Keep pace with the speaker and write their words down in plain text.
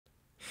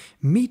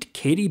Meet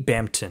Katy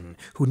Bampton,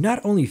 who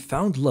not only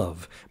found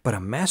love, but a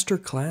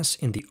masterclass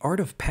in the art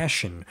of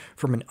passion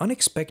from an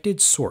unexpected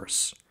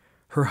source: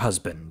 her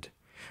husband.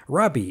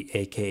 Robbie,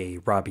 a.k.a.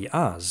 Robbie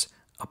Oz,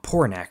 a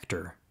porn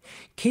actor.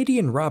 Katy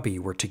and Robbie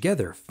were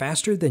together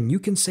faster than you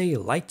can say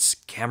lights,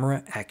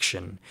 camera,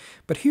 action.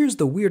 But here's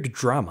the weird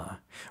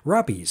drama.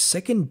 Robbie's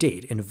second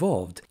date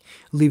involved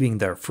leaving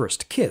their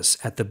first kiss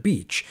at the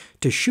beach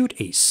to shoot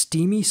a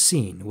steamy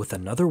scene with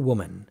another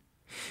woman.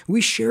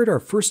 We shared our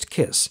first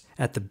kiss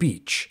at the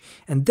beach,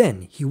 and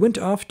then he went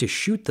off to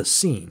shoot the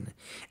scene,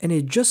 and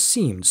it just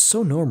seemed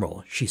so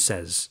normal, she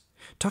says.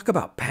 Talk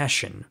about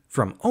passion,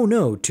 from oh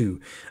no to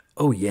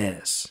oh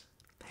yes.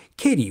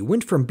 Katy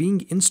went from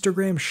being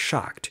Instagram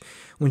shocked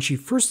when she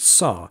first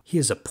saw he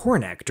is a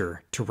porn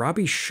actor to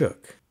Robbie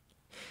shook.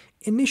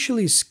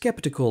 Initially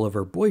skeptical of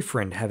her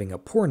boyfriend having a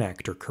porn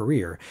actor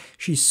career,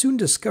 she soon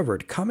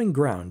discovered common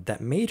ground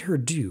that made her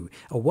do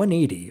a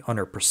 180 on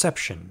her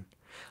perception.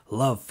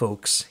 Love,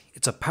 folks,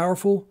 it's a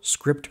powerful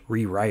script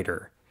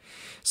rewriter.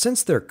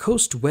 Since their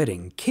coast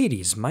wedding,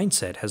 Katy's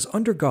mindset has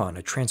undergone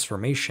a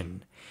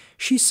transformation.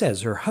 She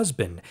says her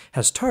husband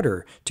has taught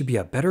her to be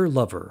a better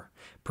lover,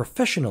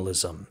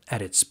 professionalism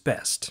at its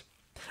best.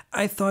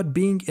 I thought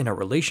being in a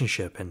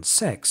relationship and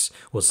sex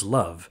was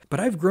love, but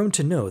I've grown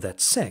to know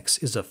that sex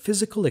is a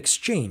physical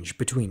exchange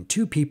between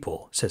two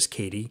people, says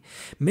Katy.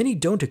 Many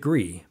don't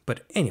agree,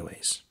 but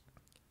anyways.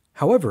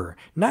 However,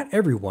 not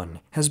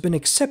everyone has been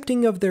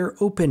accepting of their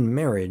open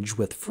marriage,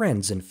 with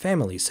friends and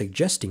family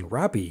suggesting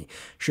Robbie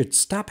should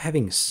stop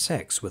having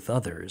sex with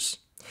others.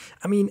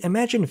 I mean,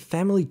 imagine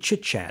family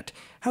chit-chat.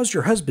 How's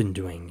your husband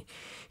doing?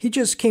 He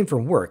just came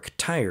from work,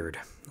 tired.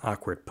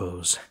 Awkward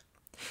pose.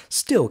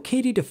 Still,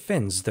 Katy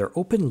defends their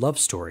open love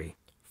story.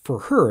 For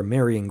her,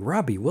 marrying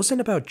Robbie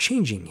wasn't about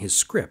changing his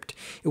script.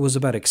 It was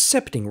about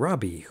accepting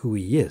Robbie who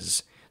he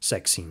is,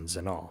 sex scenes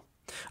and all.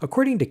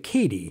 According to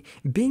Katy,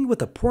 being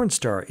with a porn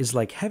star is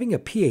like having a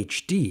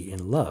PhD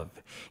in love.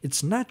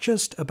 It's not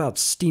just about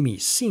steamy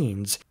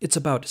scenes, it's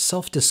about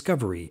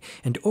self-discovery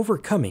and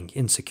overcoming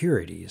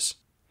insecurities.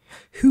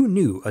 Who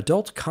knew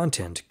adult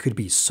content could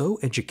be so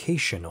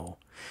educational?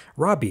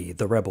 Robbie,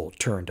 the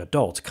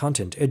rebel-turned-adult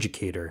content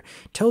educator,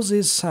 tells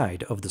his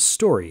side of the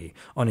story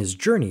on his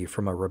journey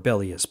from a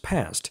rebellious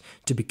past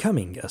to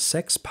becoming a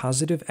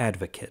sex-positive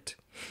advocate.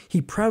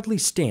 He proudly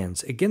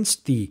stands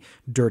against the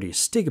dirty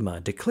stigma,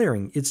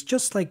 declaring it's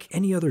just like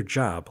any other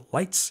job: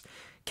 lights,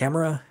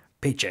 camera,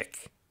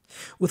 paycheck.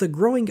 With a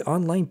growing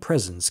online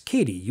presence,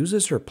 Katy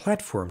uses her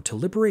platform to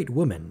liberate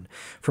women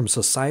from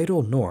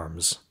societal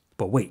norms.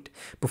 But wait,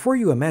 before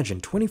you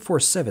imagine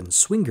 24/7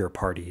 swinger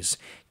parties,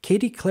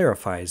 Katy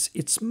clarifies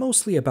it's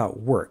mostly about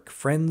work,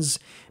 friends,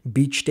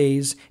 beach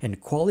days, and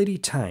quality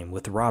time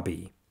with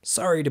Robbie.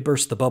 Sorry to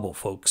burst the bubble,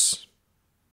 folks.